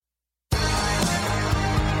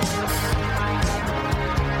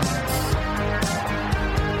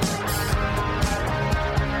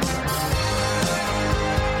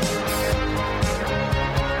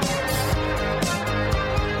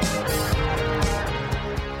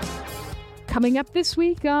Coming up this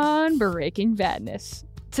week on Breaking Badness.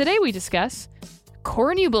 Today we discuss,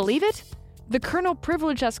 can you believe it? The kernel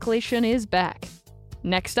privilege escalation is back.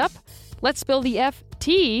 Next up, let's spill the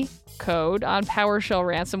FT code on PowerShell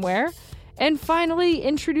ransomware. And finally,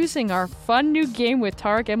 introducing our fun new game with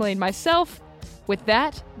Tarek, Emily, and myself. With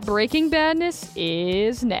that, Breaking Badness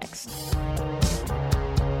is next.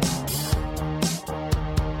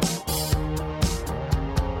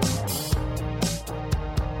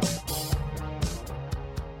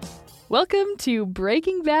 Welcome to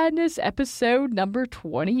Breaking Badness episode number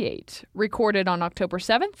 28, recorded on October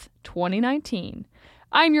 7th, 2019.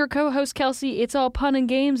 I'm your co-host, Kelsey. It's all pun and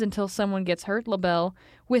games until someone gets hurt, LaBelle.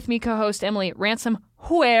 With me, co-host Emily,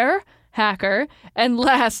 ransomware hacker. And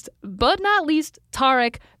last but not least,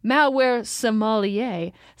 Tarek, malware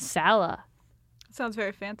sommelier, Salah. Sounds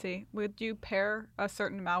very fancy. Would you pair a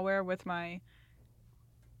certain malware with my...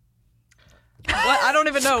 What? I don't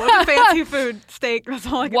even know. What's a fancy food? Steak. That's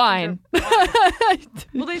all I can Wine.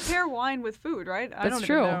 Well, they pair wine with food, right? I don't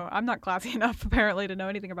true. even know. I'm not classy enough, apparently, to know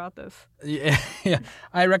anything about this. Yeah.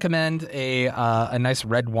 I recommend a nice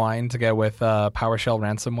red wine to go with PowerShell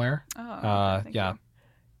ransomware. Oh, thank you.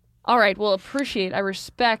 All right. Well, I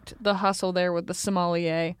respect the hustle there with the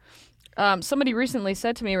sommelier. Somebody recently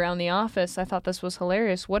said to me around the office, I thought this was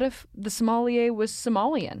hilarious. What if the sommelier was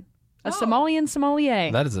Somalian? A Somalian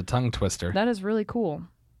sommelier. That is a tongue twister. That is really cool.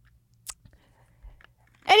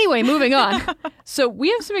 Anyway, moving on. So we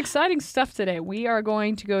have some exciting stuff today. We are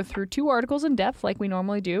going to go through 2 articles in depth like we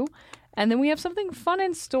normally do. And then we have something fun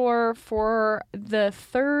in store for the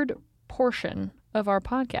third portion of our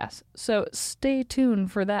podcast. So stay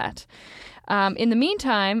tuned for that. In the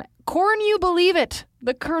meantime, can you believe it?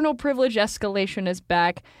 The kernel privilege escalation is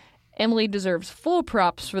back. Emily deserves full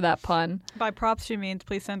props for that pun. By props, she means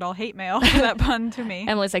please send all hate mail for that pun to me.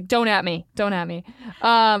 Emily's like, don't at me.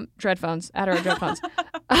 Dreadphones. At our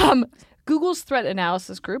Dreadphones. Google's threat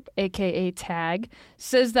analysis group, aka TAG,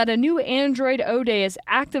 says that a new Android O day is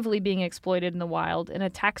actively being exploited in the wild in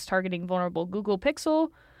attacks targeting vulnerable Google Pixel,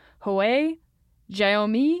 Huawei,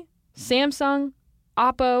 Xiaomi, Samsung,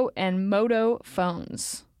 Oppo, and Moto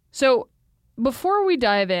phones. So before we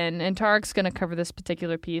dive in, and Tarek's going to cover this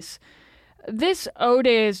particular piece, this O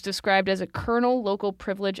day is described as a kernel local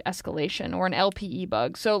privilege escalation, or an LPE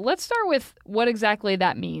bug. So let's start with what exactly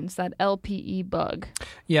that means, that LPE bug.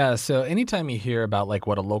 Yeah, so anytime you hear about like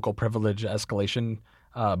what a local privilege escalation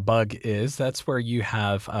bug is, that's where you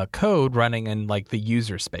have code running in like the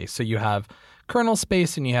user space. So you have kernel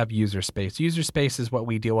space and you have user space. User space is what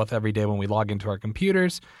we deal with every day when we log into our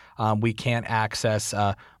computers. We can't access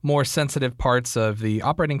more sensitive parts of the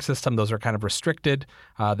operating system. Those are kind of restricted.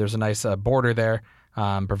 There's a nice border there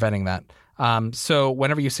preventing that. So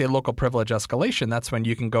whenever you say local privilege escalation, that's when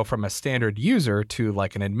you can go from a standard user to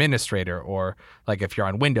like an administrator, or like if you're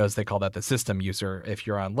on Windows, they call that the system user. If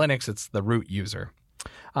you're on Linux, it's the root user.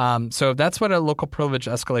 So that's what a local privilege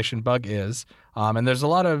escalation bug is. And there's a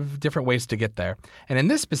lot of different ways to get there. And in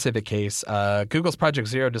this specific case, Google's Project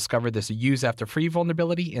Zero discovered this use after free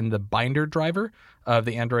vulnerability in the binder driver of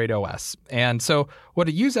the Android OS. And so what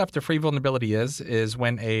a use after free vulnerability is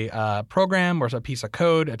when a program or a piece of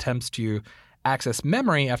code attempts to access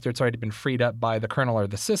memory after it's already been freed up by the kernel or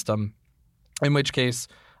the system, in which case,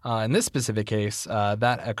 in this specific case,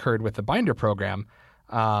 that occurred with the binder program,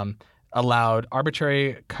 allowed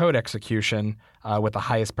arbitrary code execution with the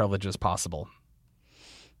highest privileges possible.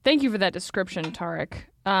 Thank you for that description, Tarek.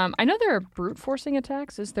 I know there are brute forcing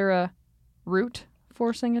attacks. Is there a root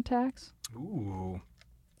forcing attacks? Ooh.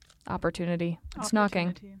 Opportunity. It's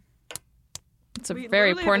knocking. It's a We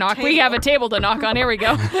very literally poor have a knock. We have a table to knock on. Here we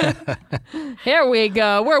go. Here we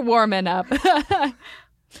go. We're warming up.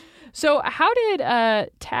 So how did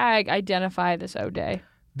TAG identify this O day?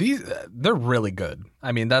 They're really good.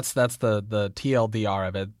 I mean, that's the TLDR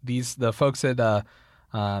of it. The folks at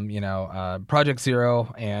Project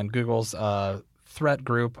Zero and Google's threat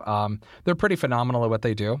group, they're pretty phenomenal at what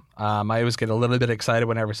they do. I always get a little bit excited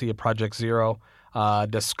whenever I see a Project Zero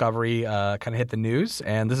discovery kind of hit the news,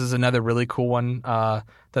 and this is another really cool one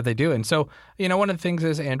that they do. And so, one of the things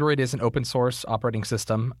is Android is an open source operating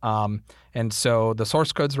system, and so the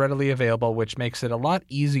source code's readily available, which makes it a lot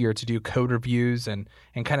easier to do code reviews and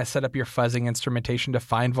kind of set up your fuzzing instrumentation to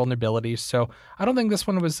find vulnerabilities. So I don't think this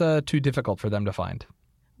one was too difficult for them to find.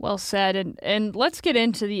 Well said. And let's get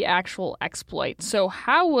into the actual exploit. So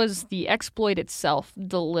how was the exploit itself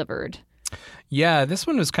delivered? Yeah, this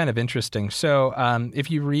one was kind of interesting. So if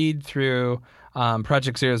you read through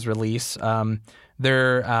Project Zero's release,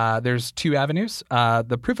 there's two avenues.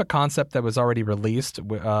 The proof of concept that was already released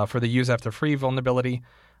for the use after free vulnerability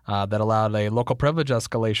that allowed a local privilege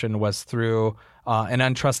escalation was through an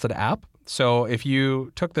untrusted app. So if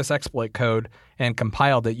you took this exploit code and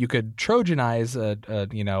compiled it, you could Trojanize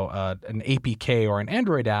an APK or an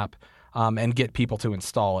Android app and get people to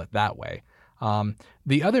install it that way.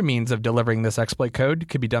 The other means of delivering this exploit code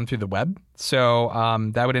could be done through the web. So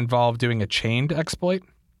that would involve doing a chained exploit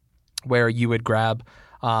where you would grab,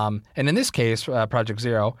 and in this case, Project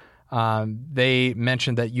Zero, they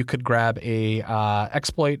mentioned that you could grab a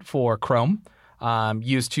exploit for Chrome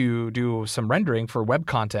used to do some rendering for web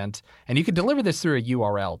content, and you could deliver this through a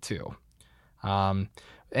URL too.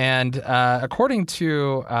 According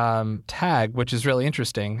to Tag, which is really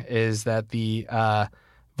interesting, is that the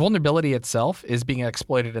vulnerability itself is being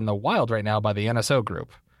exploited in the wild right now by the NSO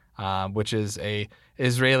Group, which is a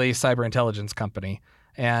Israeli cyber intelligence company.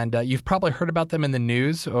 And you've probably heard about them in the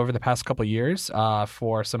news over the past couple of years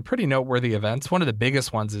for some pretty noteworthy events. One of the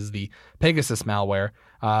biggest ones is the Pegasus malware,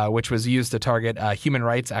 which was used to target human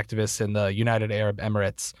rights activists in the United Arab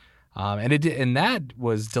Emirates. And that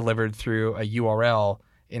was delivered through a URL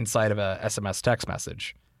inside of a SMS text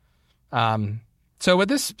message. So with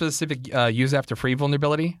this specific use after free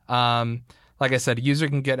vulnerability, like I said, a user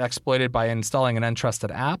can get exploited by installing an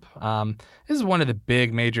untrusted app. This is one of the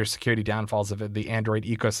big major security downfalls of the Android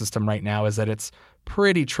ecosystem right now, is that it's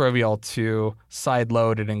pretty trivial to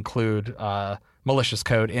sideload and include malicious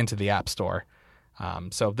code into the App Store.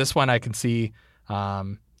 So this one I can see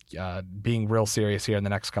being real serious here in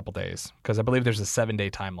the next couple days, because I believe there's a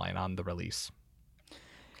 7-day timeline on the release.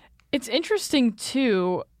 It's interesting,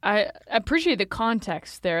 too. I appreciate the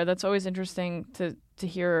context there. That's always interesting to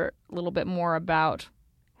hear a little bit more about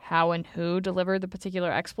how and who delivered the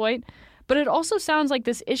particular exploit. But it also sounds like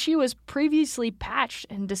this issue was previously patched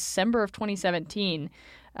in December of 2017.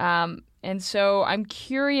 And so I'm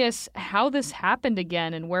curious how this happened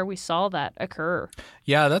again and where we saw that occur.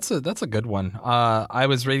 Yeah, that's a good one. I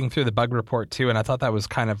was reading through the bug report, too, and I thought that was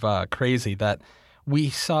kind of crazy that we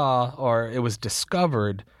saw, or it was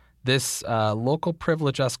discovered, this local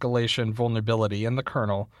privilege escalation vulnerability in the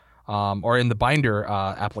kernel or in the binder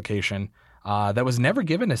application that was never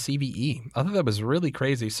given a CVE. I thought that was really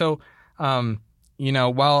crazy. So,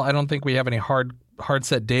 while I don't think we have any hard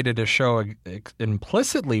set data to show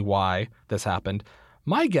implicitly why this happened,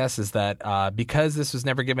 my guess is that because this was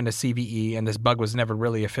never given a CVE and this bug was never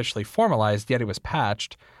really officially formalized, yet it was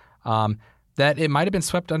patched, that it might have been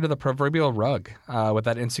swept under the proverbial rug with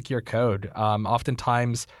that insecure code.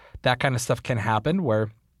 Oftentimes, that kind of stuff can happen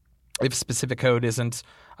where if specific code isn't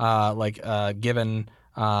given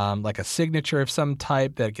like a signature of some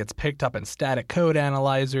type that gets picked up in static code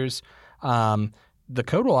analyzers, the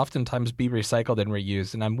code will oftentimes be recycled and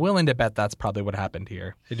reused. And I'm willing to bet that's probably what happened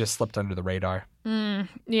here. It just slipped under the radar.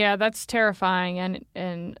 Yeah, that's terrifying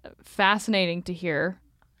and fascinating to hear.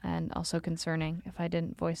 And also concerning, if I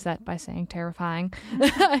didn't voice that by saying terrifying.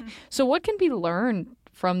 So what can be learned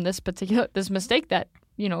from this mistake that,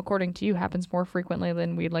 according to you, happens more frequently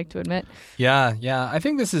than we'd like to admit? Yeah. I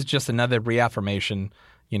think this is just another reaffirmation.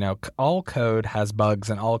 All code has bugs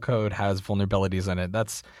and all code has vulnerabilities in it.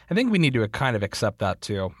 I think we need to kind of accept that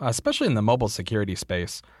too, especially in the mobile security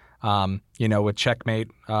space. With Checkmate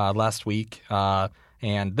last week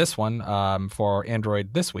and this one for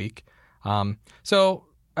Android this week.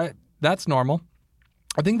 That's normal.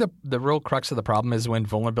 I think the real crux of the problem is when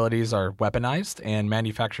vulnerabilities are weaponized and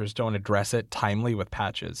manufacturers don't address it timely with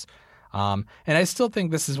patches. And I still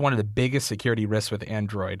think this is one of the biggest security risks with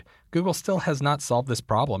Android. Google still has not solved this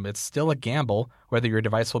problem. It's still a gamble whether your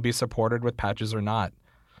device will be supported with patches or not.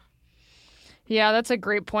 Yeah, that's a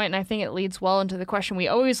great point, and I think it leads well into the question we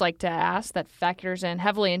always like to ask that factors in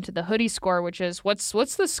heavily into the Hoodie score, which is what's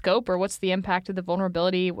the scope or what's the impact of the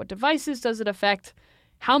vulnerability? What devices does it affect?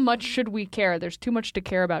 How much should we care? There's too much to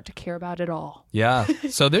care about it all. Yeah.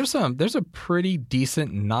 So there's a pretty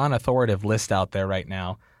decent non-authoritative list out there right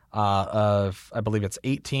now of, I believe it's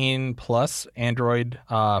 18 plus Android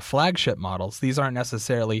flagship models. These aren't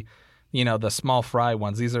necessarily, the small fry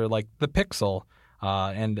ones. These are like the Pixel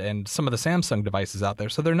and some of the Samsung devices out there.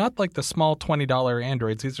 So they're not like the small $20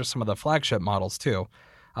 Androids. These are some of the flagship models too.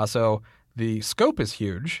 So the scope is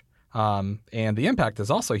huge and the impact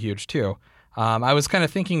is also huge too. I was kind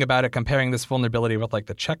of thinking about it, comparing this vulnerability with like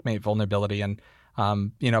the Checkmate vulnerability. And,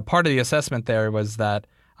 part of the assessment there was that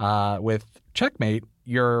with Checkmate,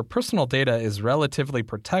 your personal data is relatively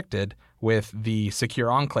protected with the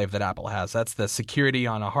secure enclave that Apple has. That's the security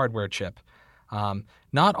on a hardware chip.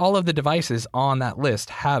 Not all of the devices on that list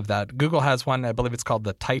have that. Google has one, I believe it's called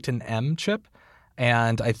the Titan M chip.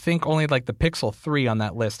 And I think only like the Pixel 3 on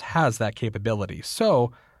that list has that capability.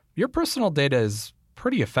 So your personal data is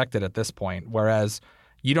pretty affected at this point, whereas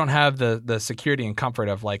you don't have the security and comfort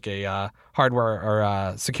of like a hardware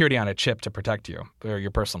or security on a chip to protect you or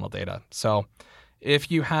your personal data. So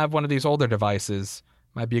if you have one of these older devices,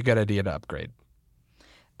 might be a good idea to upgrade.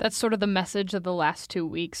 That's sort of the message of the last 2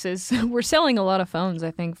 weeks is we're selling a lot of phones,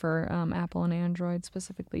 I think, for Apple and Android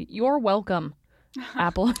specifically. You're welcome,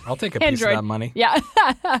 Apple. I'll take a piece of that money. Yeah.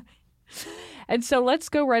 And so let's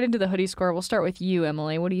go right into the hoodie score. We'll start with you,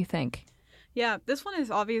 Emily. What do you think? Yeah, this one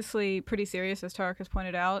is obviously pretty serious, as Tarek has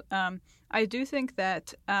pointed out. I do think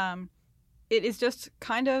that it is just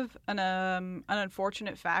kind of an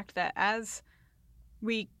unfortunate fact that as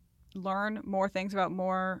we learn more things about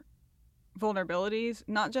more vulnerabilities,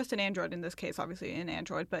 not just in Android in this case, obviously in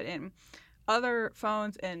Android, but in other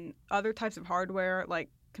phones and other types of hardware like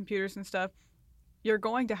computers and stuff, you're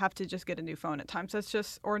going to have to just get a new phone at times. That's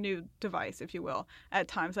just, or a new device, if you will, at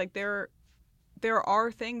times. Like there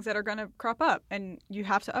are things that are going to crop up and you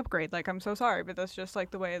have to upgrade. Like, I'm so sorry, but that's just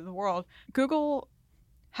like the way of the world. Google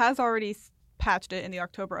has already patched it in the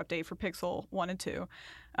October update for Pixel 1 and 2.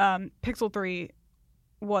 Pixel 3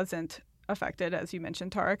 wasn't affected, as you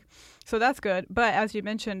mentioned, Tarek. So that's good. But as you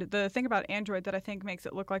mentioned, the thing about Android that I think makes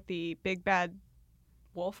it look like the big bad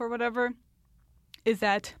wolf or whatever is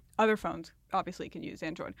that other phones obviously can use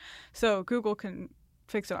Android. So Google can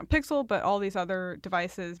fix it on Pixel, but all these other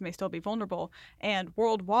devices may still be vulnerable. And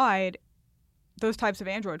worldwide, those types of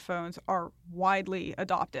Android phones are widely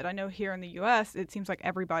adopted. I know here in the US, it seems like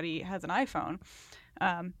everybody has an iPhone.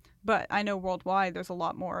 But I know worldwide, there's a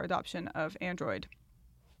lot more adoption of Android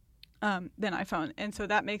than iPhone. And so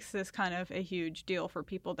that makes this kind of a huge deal for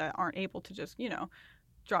people that aren't able to just,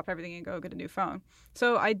 drop everything and go get a new phone.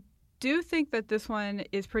 So I do think that this one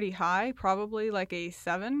is pretty high, probably like a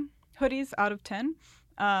 7 hoodies out of 10.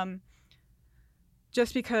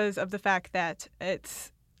 Just because of the fact that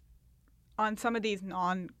it's on some of these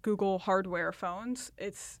non-Google hardware phones,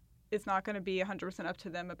 it's not going to be 100% up to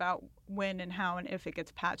them about when and how and if it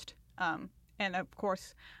gets patched. And of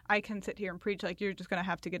course, I can sit here and preach like you're just going to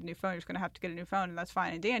have to get a new phone. You're just going to have to get a new phone, and that's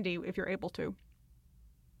fine and dandy if you're able to.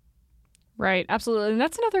 Right, absolutely. And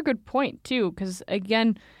that's another good point, too, because,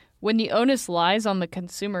 again, when the onus lies on the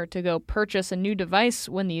consumer to go purchase a new device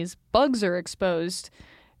when these bugs are exposed,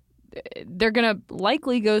 they're going to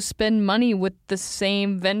likely go spend money with the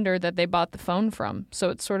same vendor that they bought the phone from. So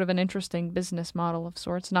it's sort of an interesting business model of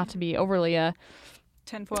sorts, not to be overly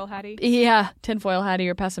tinfoil hatty. Yeah, tinfoil hatty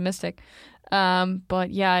or pessimistic.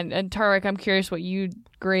 But yeah, and Tarek, I'm curious what you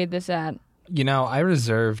grade this at. I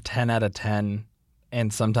reserve 10 out of 10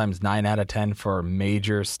 and sometimes 9 out of 10 for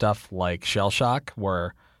major stuff like shell shock,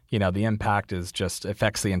 where the impact is just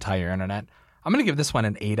affects the entire internet. I'm going to give this one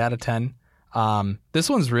an 8 out of 10. This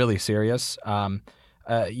one's really serious.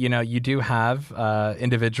 You do have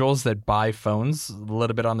individuals that buy phones a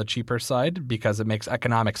little bit on the cheaper side because it makes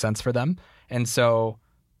economic sense for them. And so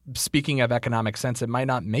speaking of economic sense, it might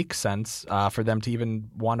not make sense for them to even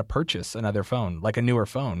want to purchase another phone, like a newer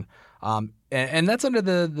phone. And that's under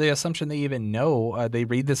the assumption they even know. They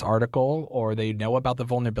read this article or they know about the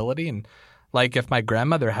vulnerability. And like if my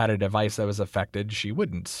grandmother had a device that was affected, she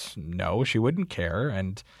wouldn't know. She wouldn't care.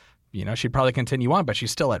 And, she'd probably continue on, but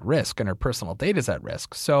she's still at risk and her personal data is at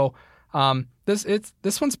risk. So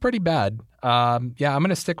this one's pretty bad. I'm going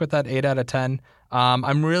to stick with that 8 out of 10.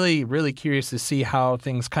 I'm really, really curious to see how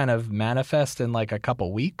things kind of manifest in like a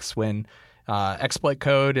couple weeks when exploit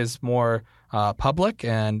code is more public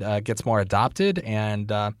and gets more adopted.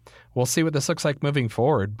 And we'll see what this looks like moving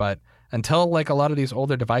forward. But until like a lot of these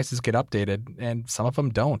older devices get updated, and some of them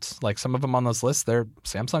don't, like some of them on those lists,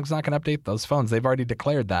 Samsung's not going to update those phones. They've already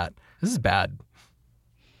declared that. This is bad.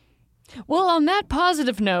 Well, on that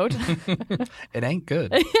positive note, it ain't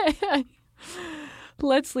good.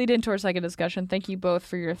 Let's lead into our second discussion. Thank you both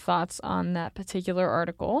for your thoughts on that particular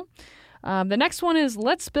article. The next one is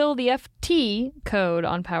let's spill the FT code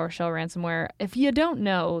on PowerShell ransomware. If you don't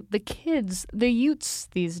know, the kids, the youths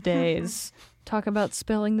these days talk about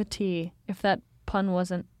spilling the tea, if that pun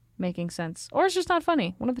wasn't making sense. Or it's just not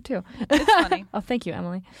funny. One of the two. It's funny. Oh, thank you,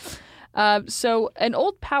 Emily. So an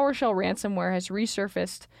old PowerShell ransomware has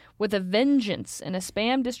resurfaced with a vengeance in a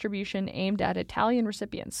spam distribution aimed at Italian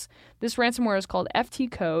recipients. This ransomware is called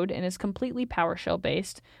FT Code and is completely PowerShell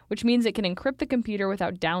based, which means it can encrypt the computer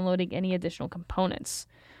without downloading any additional components.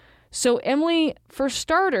 So Emily, for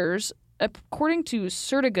starters, according to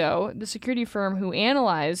Certigo, the security firm who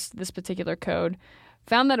analyzed this particular code,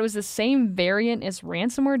 found that it was the same variant as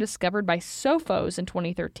ransomware discovered by Sophos in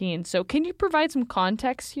 2013. So can you provide some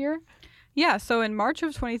context here? Yeah, so in March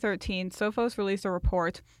of 2013, Sophos released a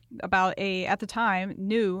report about at the time,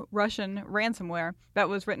 new Russian ransomware that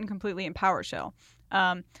was written completely in PowerShell.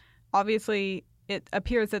 Obviously, it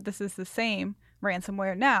appears that this is the same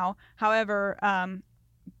ransomware now. However,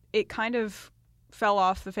 it kind of fell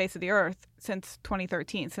off the face of the earth since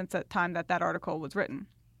 2013, since that time that article was written.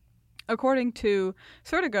 According to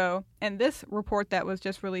Certigo, and this report that was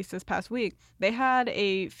just released this past week, they had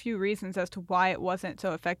a few reasons as to why it wasn't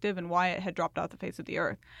so effective and why it had dropped off the face of the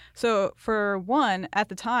earth. So for one, at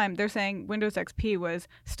the time, they're saying Windows XP was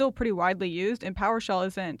still pretty widely used, and PowerShell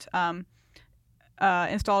isn't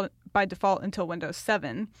installed by default until Windows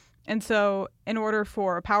 7. And so in order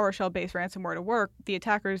for a PowerShell-based ransomware to work, the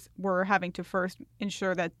attackers were having to first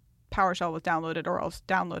ensure that PowerShell was downloaded or else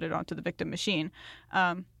downloaded onto the victim machine.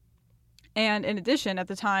 And in addition, at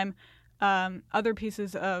the time, other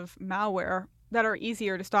pieces of malware that are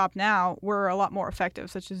easier to stop now were a lot more effective,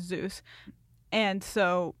 such as Zeus. And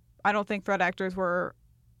so I don't think threat actors were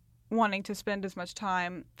wanting to spend as much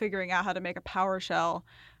time figuring out how to make a PowerShell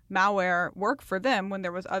malware work for them when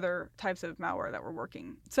there was other types of malware that were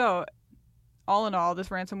working. So all in all, this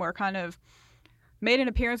ransomware kind of made an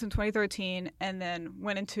appearance in 2013 and then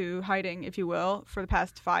went into hiding, if you will, for the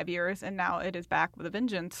past 5 years, and now it is back with a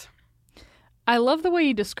vengeance. I love the way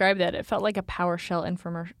you described that. It felt like a PowerShell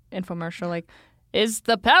infomercial. Like, is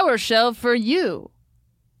the PowerShell for you?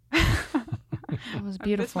 That was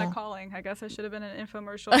beautiful. I missed my calling. I guess I should have been an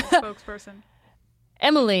infomercial spokesperson.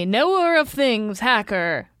 Emily, knower of things,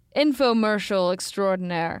 hacker, infomercial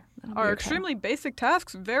extraordinaire. Are extremely basic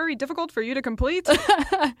tasks very difficult for you to complete?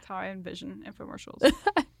 That's how I envision infomercials.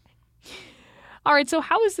 All right, so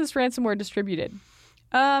how is this ransomware distributed?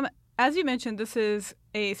 As you mentioned, this is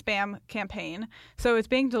a spam campaign, so it's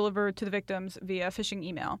being delivered to the victims via phishing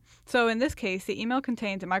email. So in this case, the email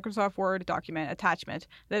contains a Microsoft Word document attachment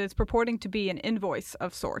that is purporting to be an invoice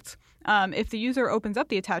of sorts. If the user opens up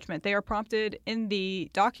the attachment, they are prompted in the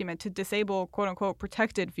document to disable quote-unquote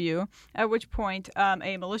protected view, at which point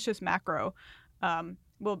a malicious macro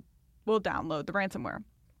will download the ransomware.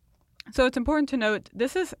 So it's important to note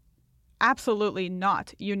this is absolutely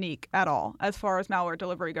not unique at all as far as malware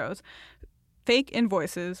delivery goes. Fake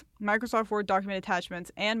invoices, Microsoft Word document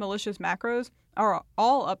attachments, and malicious macros are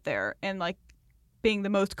all up there and like being the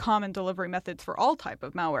most common delivery methods for all type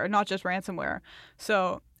of malware, not just ransomware.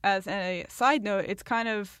 So as a side note, it's kind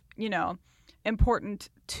of,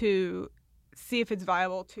 important to see if it's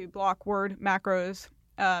viable to block Word macros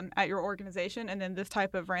at your organization, and then this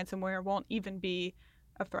type of ransomware won't even be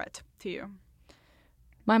a threat to you.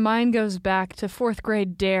 My mind goes back to 4th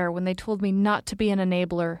grade DARE when they told me not to be an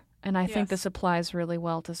enabler, and I think this applies really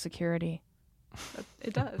well to security.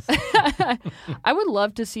 It does. I would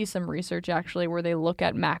love to see some research, actually, where they look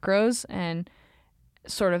at macros and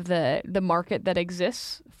sort of the market that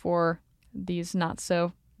exists for these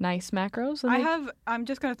not-so-nice macros. I'm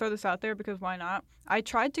just going to throw this out there because why not? I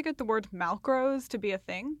tried to get the word malcros to be a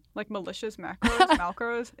thing, like malicious macros,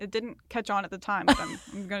 malcros. It didn't catch on at the time, but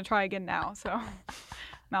I'm going to try again now, so...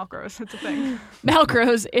 Malcros, it's a thing.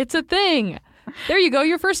 Malcros, it's a thing. There you go,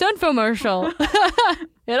 your first infomercial.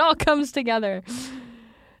 It all comes together.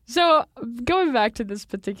 So going back to this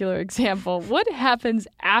particular example, what happens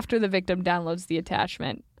after the victim downloads the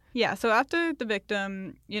attachment? Yeah, so after the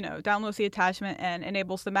victim, downloads the attachment and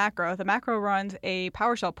enables the macro runs a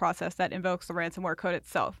PowerShell process that invokes the ransomware code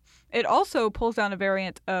itself. It also pulls down a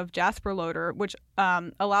variant of Jasper Loader, which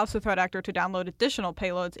allows the threat actor to download additional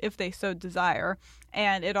payloads if they so desire.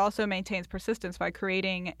 And it also maintains persistence by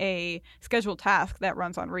creating a scheduled task that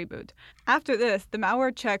runs on reboot. After this, the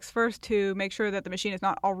malware checks first to make sure that the machine is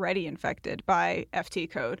not already infected by FT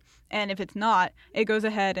code. And if it's not, it goes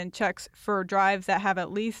ahead and checks for drives that have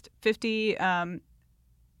at least 50... oh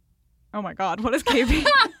my God, what is KB?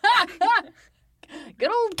 Good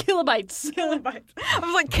old kilobytes. I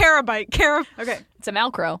was like, terabyte. Okay. It's a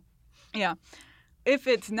malcro. Yeah. If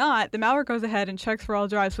it's not, the malware goes ahead and checks for all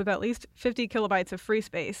drives with at least 50 kilobytes of free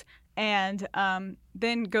space and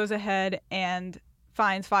then goes ahead and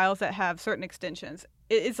finds files that have certain extensions.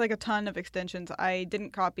 It's like a ton of extensions. I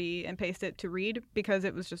didn't copy and paste it to read because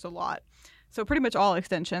it was just a lot. So pretty much all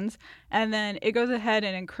extensions. And then it goes ahead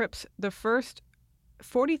and encrypts the first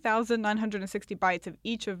 40,960 bytes of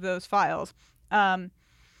each of those files. And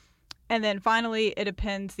then finally, it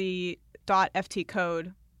appends the .ft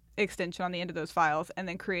code extension on the end of those files and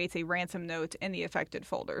then creates a ransom note in the affected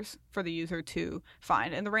folders for the user to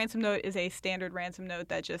find. And the ransom note is a standard ransom note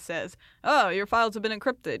that just says, oh, your files have been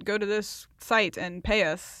encrypted. Go to this site and pay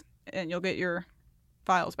us and you'll get your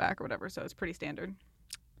files back or whatever. So it's pretty standard.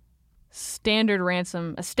 Standard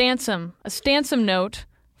ransom, a stansom note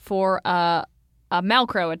for a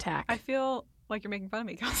malcro attack. I feel like you're making fun of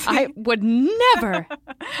me, Kelsey. I would never.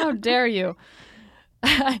 How dare you?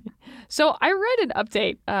 So I read an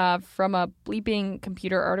update from a Bleeping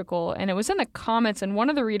Computer article, and it was in the comments, and one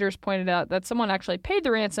of the readers pointed out that someone actually paid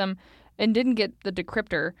the ransom and didn't get the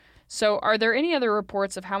decryptor. So are there any other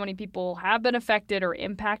reports of how many people have been affected or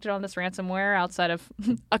impacted on this ransomware outside of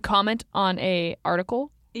a comment on a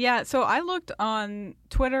article? Yeah, so I looked on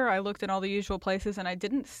Twitter, I looked in all the usual places, and I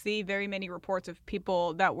didn't see very many reports of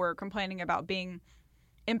people that were complaining about being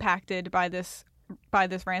impacted by this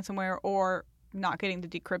ransomware or not getting the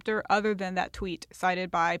decryptor, other than that tweet cited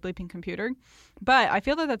by Bleeping Computer. But I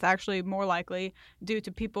feel that that's actually more likely due to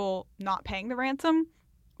people not paying the ransom,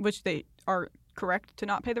 which they are correct to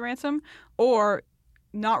not pay the ransom, or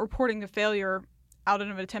not reporting the failure out of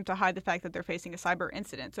an attempt to hide the fact that they're facing a cyber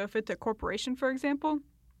incident. So if it's a corporation, for example,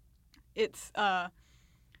 it's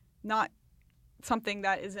not something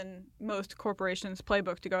that is in most corporations'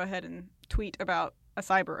 playbook to go ahead and tweet about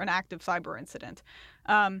an active cyber incident.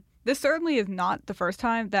 This certainly is not the first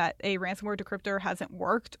time that a ransomware decryptor hasn't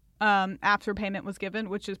worked after payment was given,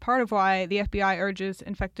 which is part of why the FBI urges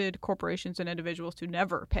infected corporations and individuals to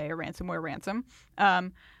never pay a ransomware ransom.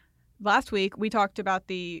 Last week, we talked about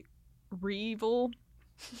the REvil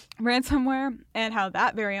ransomware and how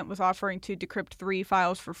that variant was offering to decrypt 3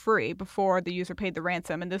 files for free before the user paid the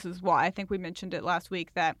ransom. And this is why I think we mentioned it last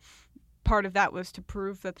week, that part of that was to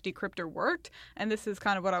prove that the decryptor worked. And this is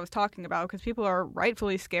kind of what I was talking about, because people are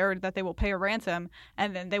rightfully scared that they will pay a ransom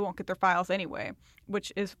and then they won't get their files anyway,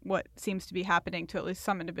 which is what seems to be happening to at least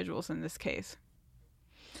some individuals in this case.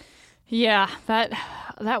 Yeah,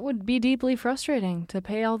 that would be deeply frustrating, to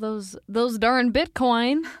pay all those darn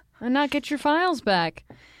Bitcoin and not get your files back.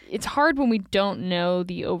 It's hard when we don't know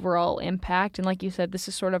the overall impact. And like you said, this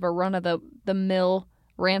is sort of a run-of-the-mill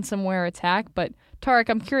ransomware attack. But Tarek,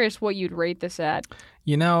 I'm curious what you'd rate this at.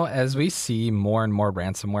 You know, as we see more and more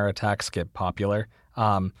ransomware attacks get popular,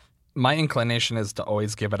 my inclination is to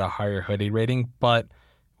always give it a higher hoodie rating. But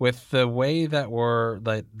with the way that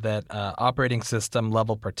operating system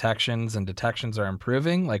level protections and detections are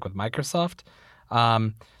improving, like with Microsoft,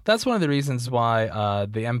 that's one of the reasons why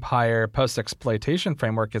the Empire post-exploitation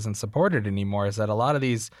framework isn't supported anymore, is that a lot of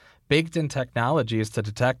these baked-in technologies to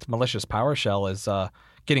detect malicious PowerShell is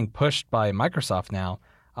getting pushed by Microsoft now.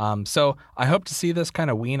 So I hope to see this kind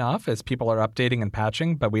of wean off as people are updating and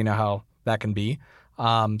patching, but we know how that can be. So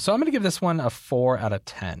I'm going to give this one a 4 out of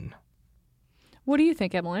 10. What do you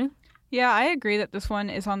think, Emily? Yeah, I agree that this one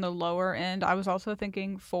is on the lower end. I was also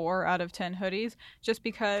thinking 4 out of 10 hoodies, just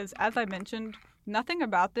because, as I mentioned, nothing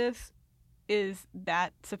about this is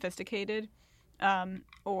that sophisticated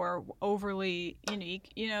or overly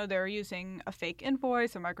unique. You know, they're using a fake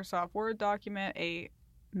invoice, a Microsoft Word document, a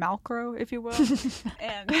Malcro, if you will.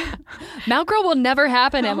 And Malcro will never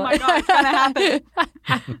happen, Emily. Oh my God, it's gonna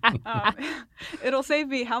happen. It'll save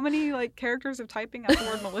me how many characters of typing out the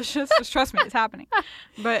word malicious? Just trust me, it's happening.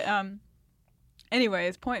 But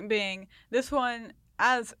anyways, point being, this one,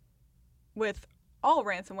 as with all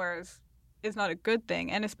ransomwares, is not a good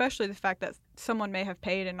thing, and especially the fact that someone may have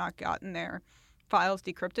paid and not gotten their files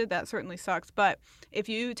decrypted, that certainly sucks. But if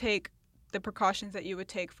you take the precautions that you would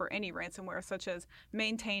take for any ransomware, such as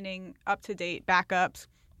maintaining up-to-date backups,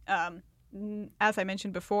 as I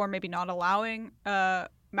mentioned before, maybe not allowing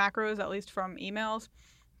macros, at least from emails,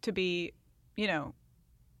 to be,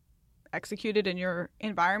 executed in your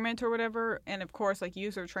environment or whatever, and of course,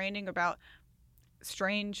 user training about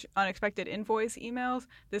strange, unexpected invoice emails,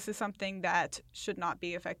 this is something that should not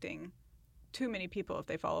be affecting too many people if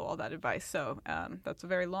they follow all that advice. So that's a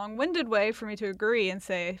very long-winded way for me to agree and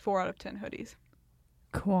say 4 out of 10 hoodies.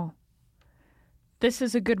 Cool. This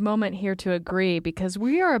is a good moment here to agree, because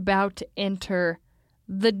we are about to enter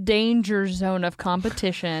the danger zone of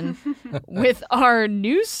competition with our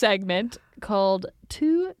new segment called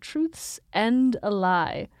 2 Truths and a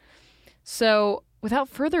Lie. So without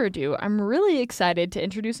further ado, I'm really excited to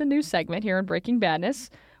introduce a new segment here on Breaking Badness.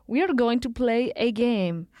 We are going to play a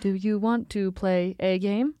game. Do you want to play a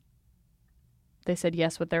game? They said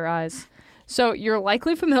yes with their eyes. So you're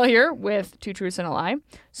likely familiar with 2 Truths and a Lie.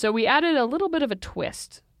 So we added a little bit of a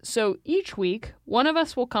twist. So each week, one of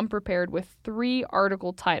us will come prepared with 3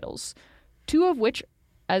 article titles, 2 of which,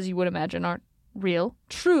 as you would imagine, aren't real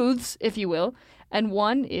truths, if you will, and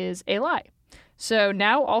 1 is a lie. So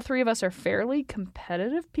now all 3 of us are fairly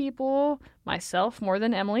competitive people. Myself more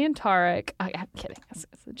than Emily and Tarek. I'm kidding. It's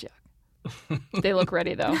a joke. They look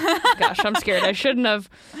ready though. Gosh, I'm scared. I shouldn't have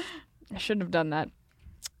done that.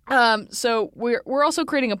 So we're also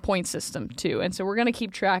creating a point system too, and so we're going to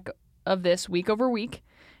keep track of this week over week.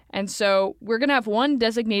 And so we're going to have one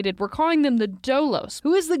designated. We're calling them the Dolos,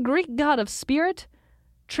 who is the Greek god of spirit,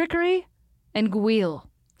 trickery, and guile.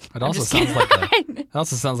 It also just sounds kidding. it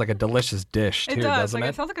also sounds like a delicious dish too, It does. doesn't Like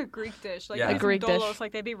it? it sounds like a Greek dish. Like Yeah. these A Greek dish. dolos,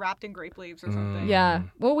 like they'd be wrapped in grape leaves or something. Yeah.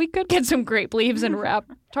 Well, we could get some grape leaves and wrap.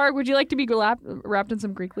 Tarek, would you like to be wrapped in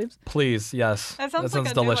some Greek leaves? Please, yes. That sounds like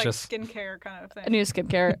a delicious. new like, skincare kind of thing. A new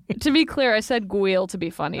skincare. To be clear, I said guile to be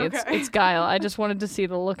funny. Okay. It's guile. I just wanted to see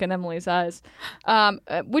the look in Emily's eyes.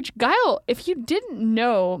 Which guile, if you didn't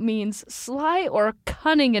know, means sly or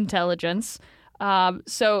cunning intelligence.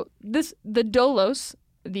 So the Dolos,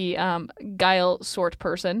 the guile sort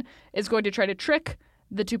person, is going to try to trick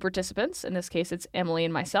the two participants. In this case, it's Emily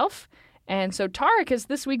and myself. And so Tarek is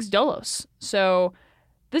this week's Dolos. So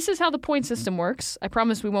this is how the point system works. I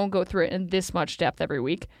promise we won't go through it in this much depth every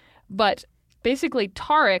week. But basically,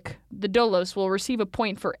 Tarek, the Dolos, will receive a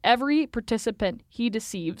point for every participant he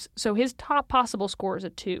deceives. So his top possible score is a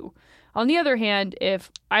 2. On the other hand, if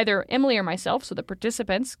either Emily or myself, so the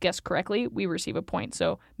participants, guess correctly, we receive a point.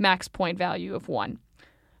 So max point value of 1.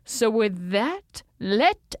 So with that,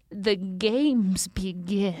 let the games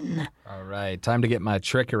begin. All right, time to get my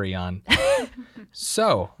trickery on.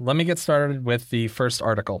 So let me get started with the first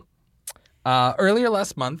article. Earlier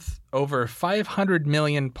last month, over 500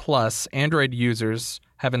 million plus Android users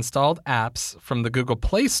have installed apps from the Google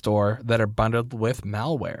Play Store that are bundled with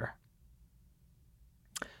malware.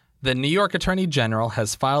 The New York Attorney General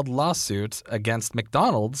has filed lawsuits against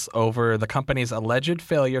McDonald's over the company's alleged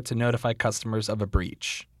failure to notify customers of a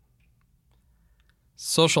breach.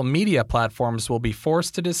 Social media platforms will be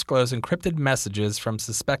forced to disclose encrypted messages from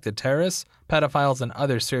suspected terrorists, pedophiles, and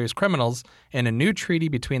other serious criminals in a new treaty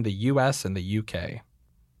between the U.S. and the U.K.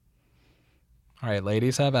 All right,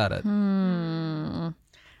 ladies, have at it.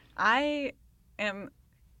 I am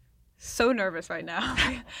so nervous right now.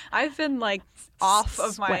 I've been like off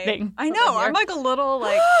of Sweating I know. over here. I'm like a little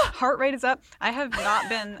like heart rate is up. I have not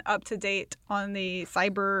been up to date on the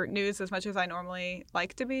cyber news as much as I normally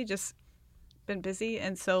like to be. Just been busy,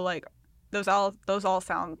 and so like those all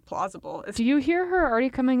sound plausible. Do you hear her already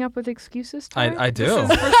coming up with excuses? Tarek? I do. This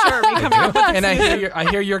is for sure me coming up with And I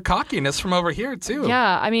hear your cockiness from over here, too.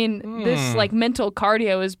 Yeah, I mean, this like mental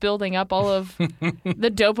cardio is building up all of the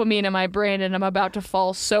dopamine in my brain, and I'm about to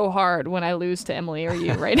fall so hard when I lose to Emily or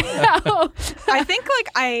you right now. I think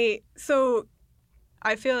like I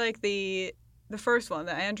feel like the first one,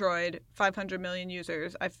 the Android 500 million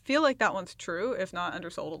users, I feel like that one's true, if not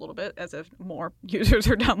undersold a little bit, as if more users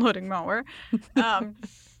are downloading malware.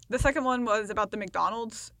 The second one was about the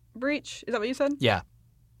McDonald's breach. Is that what you said? Yeah.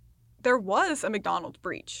 There was a McDonald's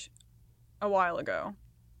breach a while ago.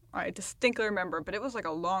 I distinctly remember, but it was like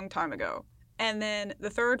a long time ago. And then the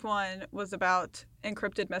third one was about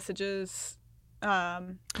encrypted messages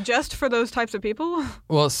just for those types of people.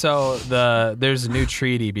 Well, so there's a new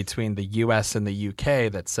treaty between the U.S. and the U.K.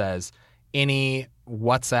 that says any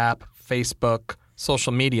WhatsApp, Facebook,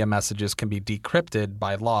 social media messages can be decrypted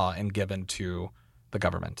by law and given to the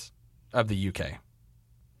government of the U.K.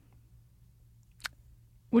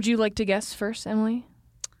 Would you like to guess first, Emily?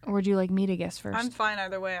 Or would you like me to guess first? I'm fine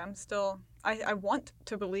either way. I'm still... I want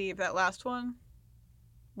to believe that last one.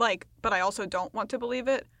 Like, but I also don't want to believe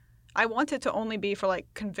it. I want it to only be for, like,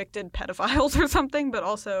 convicted pedophiles or something, but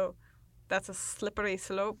also that's a slippery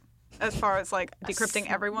slope as far as, like, decrypting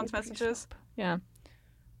everyone's messages. Yeah.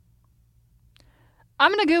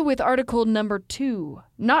 I'm going to go with article number 2,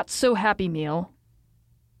 Not So Happy Meal.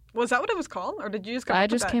 Was that what it was called? Or did you just come up I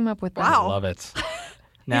with just that? came up with that. Wow. Love it.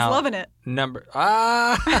 He's loving it. Number...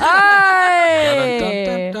 Hey! Dun, dun,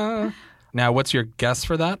 dun, dun. Now, what's your guess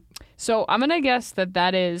for that? So I'm going to guess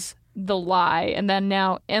that is the lie, and then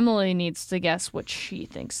now Emily needs to guess what she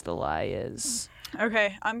thinks the lie is.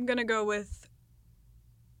 Okay, I'm going to go with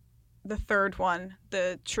the third one,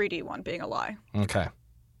 the treaty one being a lie. Okay.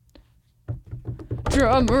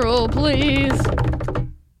 Drum roll, please.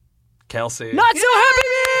 Kelsey. Not so happy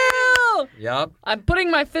meal! Yep. I'm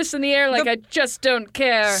putting my fist in the air like I just don't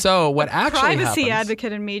care. So what actually Privacy happens...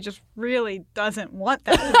 advocate in me just really doesn't want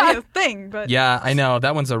that to be a thing. But Yeah, I know.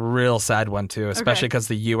 That one's a real sad one, too, especially because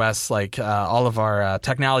the U.S., like all of our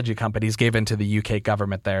technology companies gave into the U.K.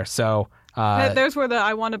 government there. So... there's where the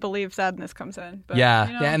I want to believe sadness comes in. But, yeah,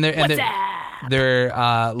 you know, yeah, and they're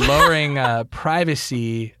lowering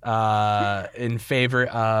privacy in favor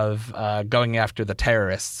of going after the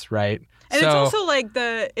terrorists, right? And so, it's also like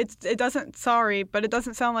it doesn't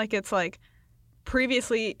sound like it's like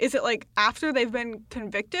previously. Is it like after they've been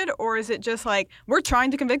convicted, or is it just like we're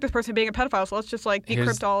trying to convict this person of being a pedophile, so let's just like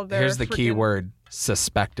decrypt all of their. Here's the key word: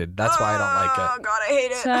 suspected. That's why I don't like it. Oh God, I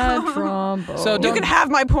hate it. Sad trombone. So You can have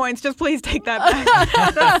my points. Just please take that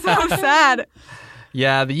back. That's so sad.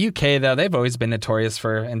 Yeah, the UK though, they've always been notorious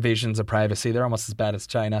for invasions of privacy. They're almost as bad as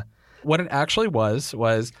China. What it actually was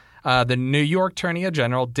the New York Attorney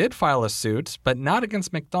General did file a suit, but not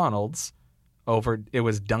against McDonald's. It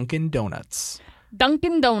was Dunkin' Donuts.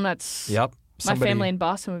 Dunkin' Donuts. Yep. My family in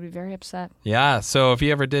Boston would be very upset. Yeah. So if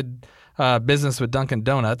you ever did business with Dunkin'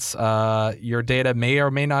 Donuts, your data may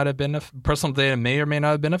or may not have been personal data may or may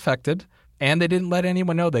not have been affected, and they didn't let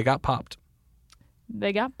anyone know they got popped.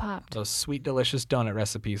 They got popped. Those sweet, delicious donut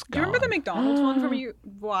recipes. Do you remember the McDonald's one from a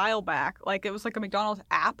while back? Like it was like a McDonald's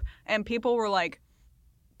app, and people were like,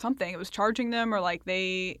 something. It was charging them, or like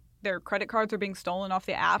their credit cards are being stolen off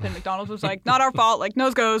the app, and McDonald's was like, not our fault, like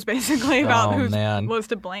nose goes, basically, about who was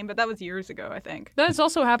to blame. But that was years ago, I think. That's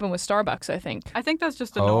also happened with Starbucks, I think. I think that's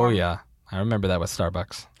just a norm. Oh, yeah. I remember that with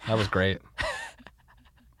Starbucks. That was great.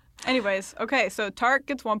 Anyways, okay, so Tarek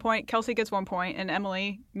gets 1 point, Kelsey gets 1 point, and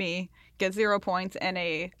Emily, me, gets 0 points, and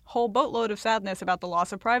a whole boatload of sadness about the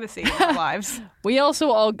loss of privacy in our lives. We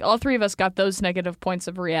also, all three of us got those negative points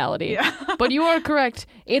of reality. Yeah. But you are correct.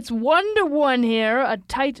 It's 1-1 here, a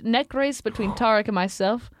tight neck race between Tarek and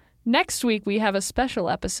myself. Next week, we have a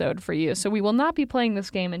special episode for you, so we will not be playing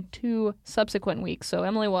this game in 2 subsequent weeks. So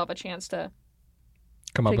Emily will have a chance to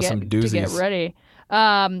come up with some doozies. To get ready.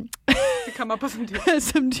 To come up with some doozies.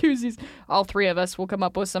 Some doozies. All three of us will come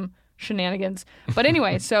up with some shenanigans. But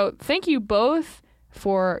anyway, so thank you both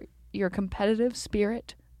for your competitive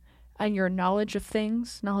spirit and your knowledge of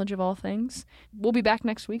all things. We'll be back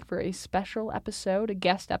next week for a special episode, a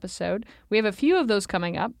guest episode. We have a few of those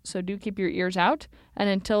coming up, so do keep your ears out. And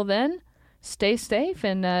until then, stay safe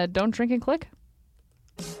and don't drink and click.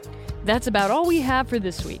 That's about all we have for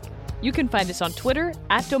this week. You can find us on Twitter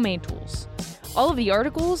 @DomainTools. All of the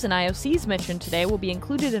articles and IOCs mentioned today will be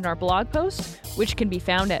included in our blog post, which can be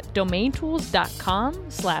found at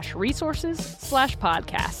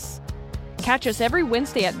domaintools.com/resources/podcasts. Catch us every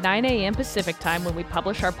Wednesday at 9 a.m. Pacific time when we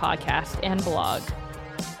publish our podcast and blog.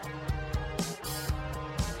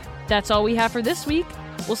 That's all we have for this week.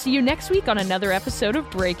 We'll see you next week on another episode of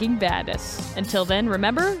Breaking Badness. Until then,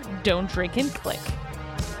 remember, don't drink and click.